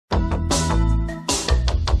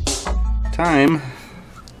time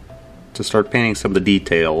to start painting some of the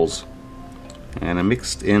details. And I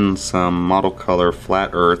mixed in some Model Color Flat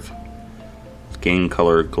Earth, Game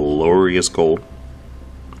Color Glorious Gold,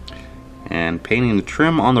 and painting the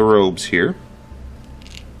trim on the robes here.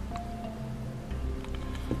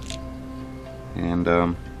 And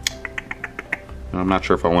I'm not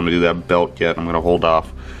sure if I want to do that belt yet. I'm going to hold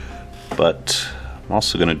off. But I'm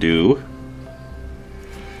also going to do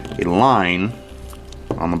a line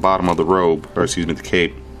on the bottom of the robe, or excuse me, the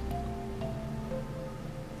cape.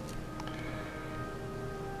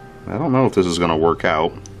 I don't know if this is going to work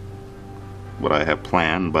out, what I have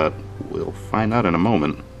planned, but we'll find out in a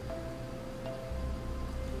moment.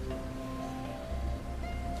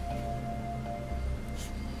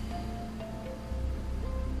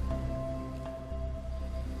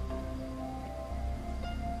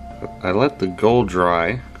 I let the gold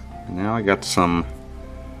dry, and now I got some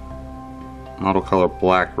Model Color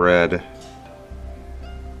Black Red.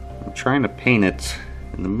 I'm trying to paint it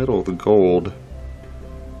in the middle of the gold.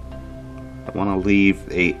 I want to leave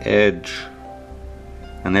an edge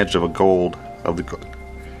of a gold of the gold.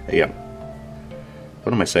 Yeah.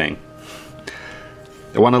 What am I saying?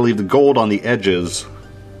 I want to leave the gold on the edges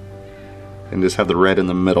and just have the red in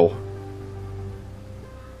the middle.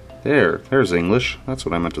 There's English. That's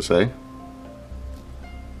what I meant to say.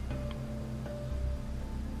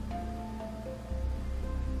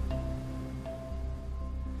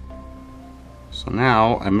 So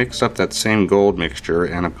now I mixed up that same gold mixture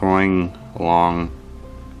and I'm going along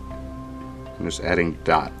and just adding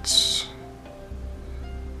dots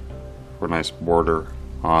for a nice border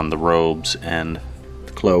on the robes and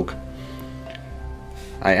the cloak.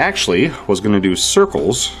 I actually was going to do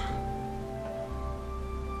circles,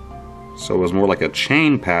 so it was more like a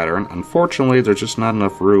chain pattern. Unfortunately, there's just not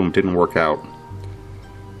enough room. It didn't work out.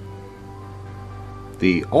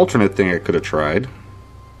 The alternate thing I could have tried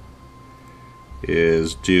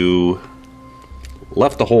is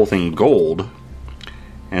left the whole thing gold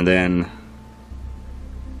and then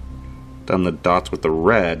done the dots with the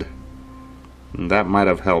red, and that might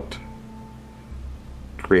have helped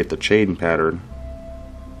create the chain pattern.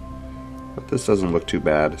 But this doesn't look too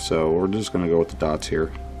bad, so we're just going to go with the dots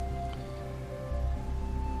here.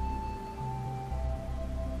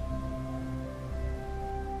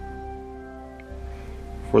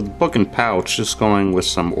 For the book and pouch, just going with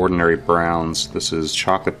some ordinary browns. This is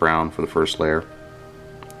chocolate brown for the first layer.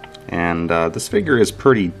 And this figure is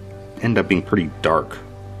end up being pretty dark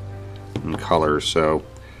in color, so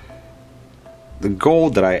the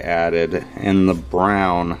gold that I added and the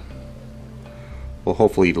brown will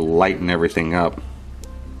hopefully lighten everything up.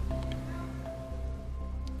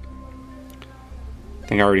 I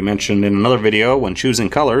think I already mentioned in another video, when choosing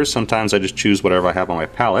colors, sometimes I just choose whatever I have on my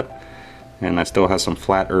palette. And I still have some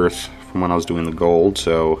flat earth from when I was doing the gold,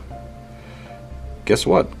 so guess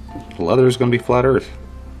what? Leather is going to be flat earth.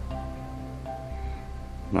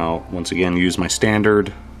 Now, once again, use my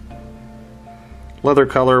standard leather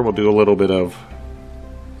color. We'll do a little bit of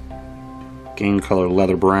Game Color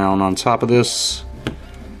Leather Brown on top of this.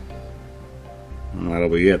 And that'll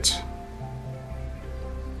be it.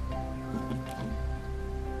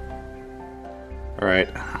 Alright,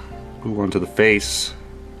 move on to the face.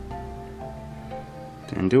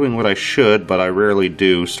 And doing what I should, but I rarely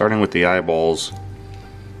do, starting with the eyeballs.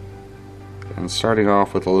 And starting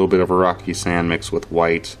off with a little bit of a rocky sand mixed with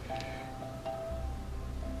white.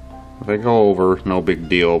 If I go over, no big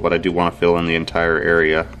deal, but I do want to fill in the entire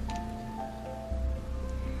area.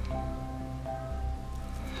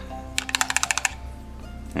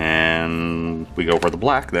 And we go for the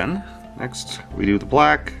black then. Next, we do the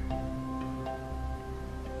black.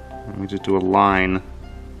 And we just do a line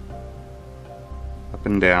up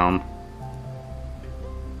and down.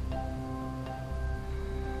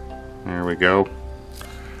 There we go.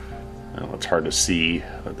 Oh, it's hard to see,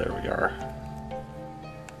 but there we are.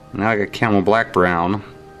 Now I got camel black brown.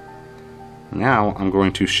 Now I'm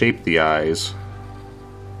going to shape the eyes.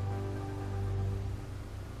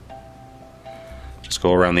 Just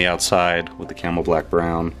go around the outside with the camel black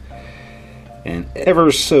brown and ever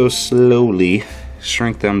so slowly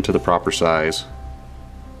shrink them to the proper size.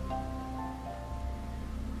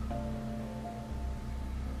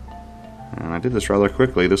 And I did this rather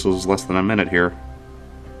quickly. This was less than a minute here.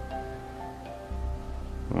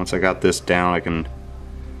 Once I got this down, I can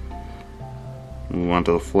move on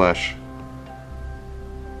to the flesh.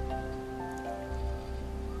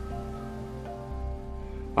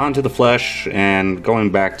 Onto the flesh, and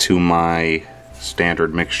going back to my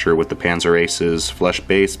standard mixture with the Panzer Aces flesh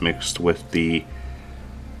base mixed with the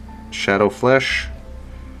shadow flesh.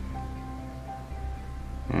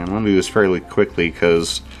 And I'm going to do this fairly quickly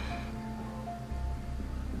because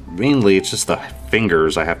mainly it's just the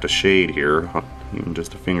fingers I have to shade here, even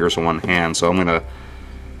just the fingers of one hand, so I'm going to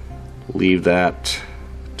leave that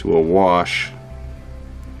to a wash.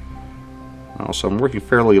 Also, I'm working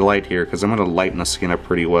fairly light here because I'm going to lighten the skin up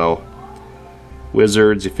pretty well.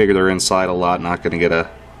 Wizards, you figure they're inside a lot, not going to get a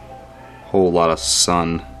whole lot of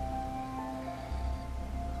sun.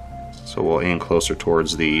 So we'll aim closer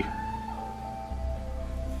towards the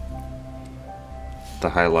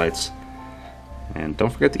highlights. And don't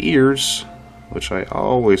forget the ears, which I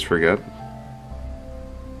always forget.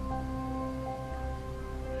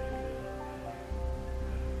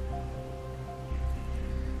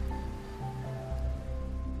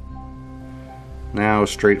 Now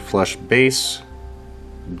straight flush base.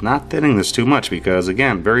 Not thinning this too much because,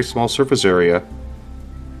 again, very small surface area.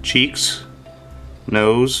 Cheeks,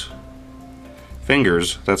 nose,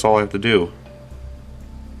 fingers, that's all I have to do.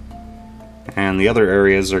 And the other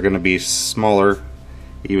areas are going to be smaller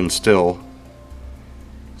even still.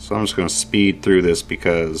 So I'm just going to speed through this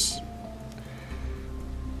because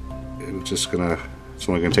it's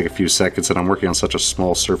only going to take a few seconds, and I'm working on such a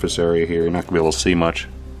small surface area here, you're not going to be able to see much.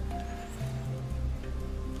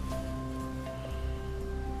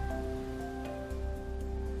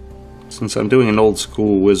 Since I'm doing an old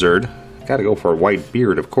school wizard, gotta go for a white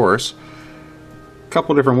beard, of course. A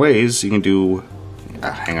couple different ways you can do.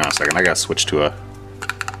 Hang on a second, I gotta switch to a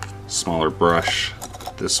smaller brush.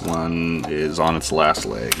 This one is on its last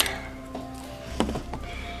leg.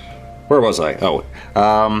 Where was I? Oh,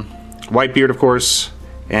 white beard, of course,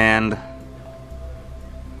 and a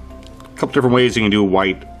couple different ways you can do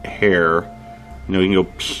white hair. You know, you can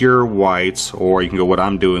go pure whites, or you can go what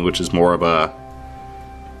I'm doing, which is more of a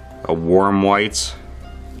warm whites,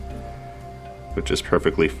 which is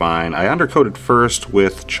perfectly fine. I undercoated first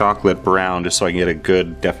with chocolate brown just so I can get a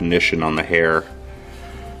good definition on the hair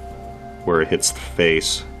where it hits the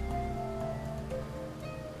face.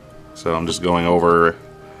 So I'm just going over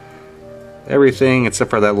everything except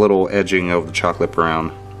for that little edging of the chocolate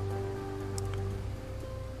brown.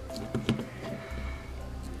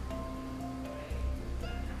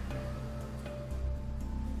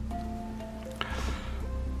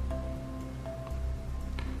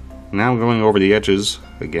 Now I'm going over the edges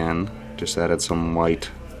again, just added some white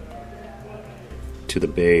to the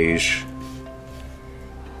beige.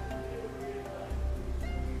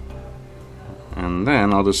 And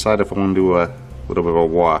then I'll decide if I want to do a little bit of a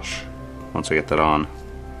wash once I get that on.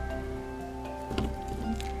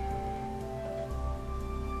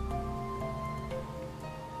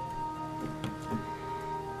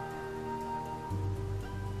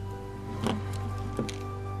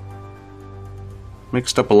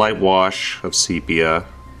 Mixed up a light wash of sepia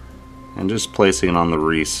and just placing it on the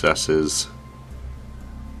recesses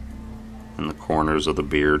in the corners of the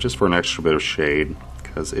beard just for an extra bit of shade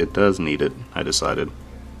because it does need it, I decided.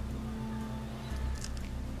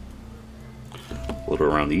 A little bit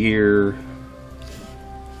around the ear.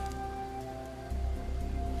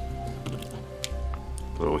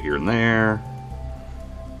 A little here and there.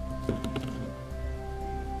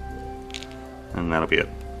 And that'll be it.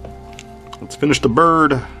 Let's finish the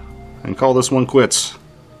bird and call this one quits.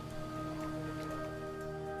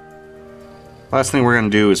 Last thing we're going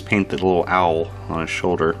to do is paint the little owl on his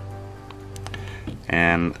shoulder.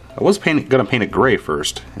 And I was going to paint it gray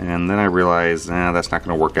first, and then I realized that's not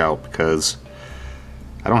going to work out because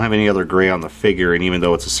I don't have any other gray on the figure, and even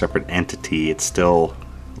though it's a separate entity, it still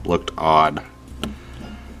looked odd.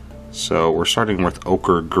 So we're starting with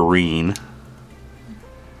ochre green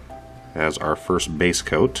as our first base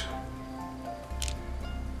coat.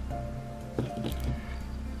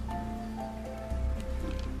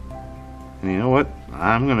 And you know what?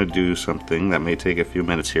 I'm going to do something that may take a few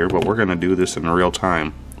minutes here, but we're going to do this in real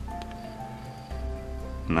time.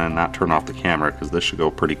 And then not turn off the camera because this should go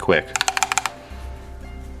pretty quick.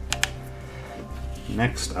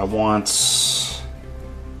 Next, I want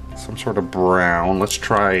some sort of brown. Let's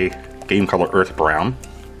try Game Color Earth Brown.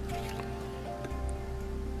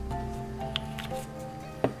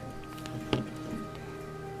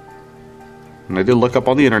 And I did look up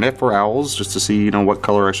on the internet for owls just to see, what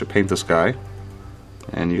color I should paint this guy.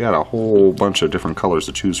 And you got a whole bunch of different colors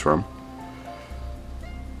to choose from.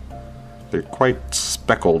 They're quite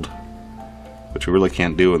speckled, which we really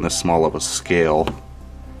can't do in this small of a scale.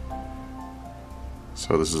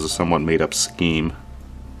 So this is a somewhat made up scheme.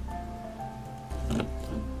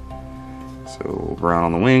 So brown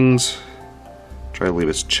on the wings. Try to leave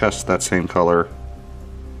his chest that same color.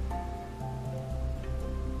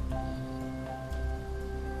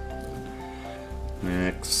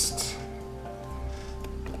 Next,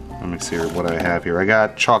 Let me see what I have here. I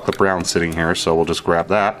got chocolate brown sitting here, so we'll just grab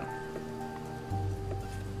that.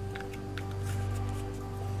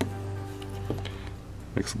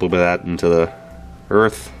 Mix a little bit of that into the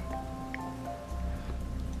earth.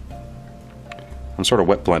 I'm sort of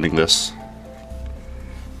wet blending this,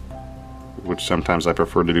 which sometimes I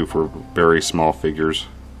prefer to do for very small figures.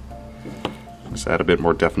 Let's add a bit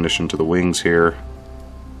more definition to the wings here.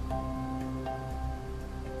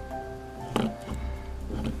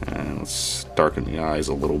 And let's darken the eyes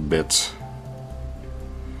a little bit.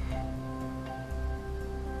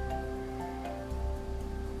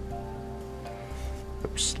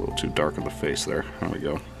 Oops, a little too dark in the face there. There we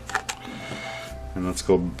go. And let's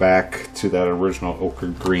go back to that original ochre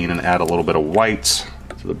green and add a little bit of white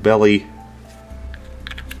to the belly.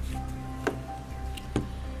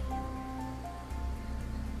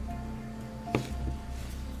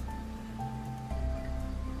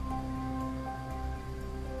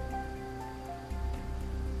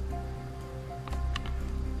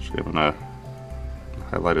 Just gonna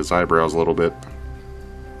highlight his eyebrows a little bit.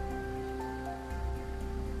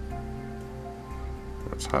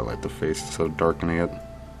 Let's highlight the face instead of darkening it.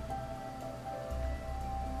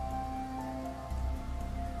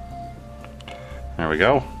 There we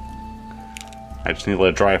go. I just need to let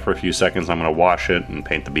it dry for a few seconds. I'm going to wash it and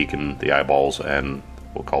paint the beak and the eyeballs, and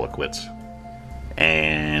we'll call it quits.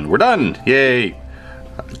 And we're done! Yay!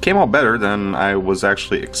 It came out better than I was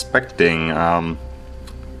actually expecting.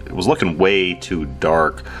 It was looking way too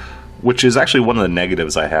dark, which is actually one of the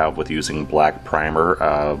negatives I have with using black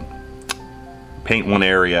primer. Paint one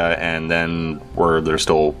area and then where there's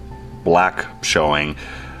still black showing,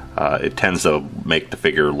 it tends to make the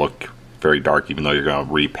figure look very dark, even though you're going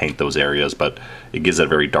to repaint those areas, but it gives it a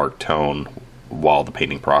very dark tone while the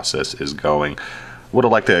painting process is going. Would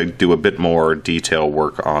have liked to do a bit more detail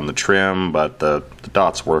work on the trim, but the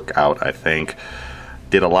dots work out, I think.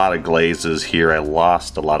 Did a lot of glazes here. I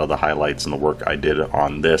lost a lot of the highlights in the work I did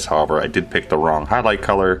on this. However, I did pick the wrong highlight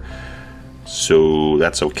color, so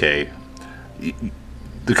that's okay.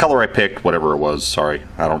 The color I picked, whatever it was, sorry,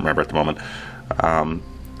 I don't remember at the moment,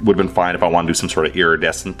 would have been fine if I wanted to do some sort of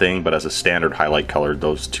iridescent thing, but as a standard highlight color,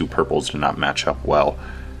 those two purples do not match up well.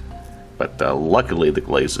 But luckily the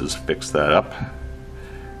glazes fixed that up.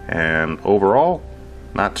 And overall,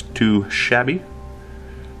 not too shabby.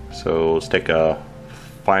 So let's take a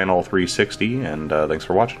final 360, and thanks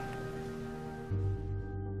for watching.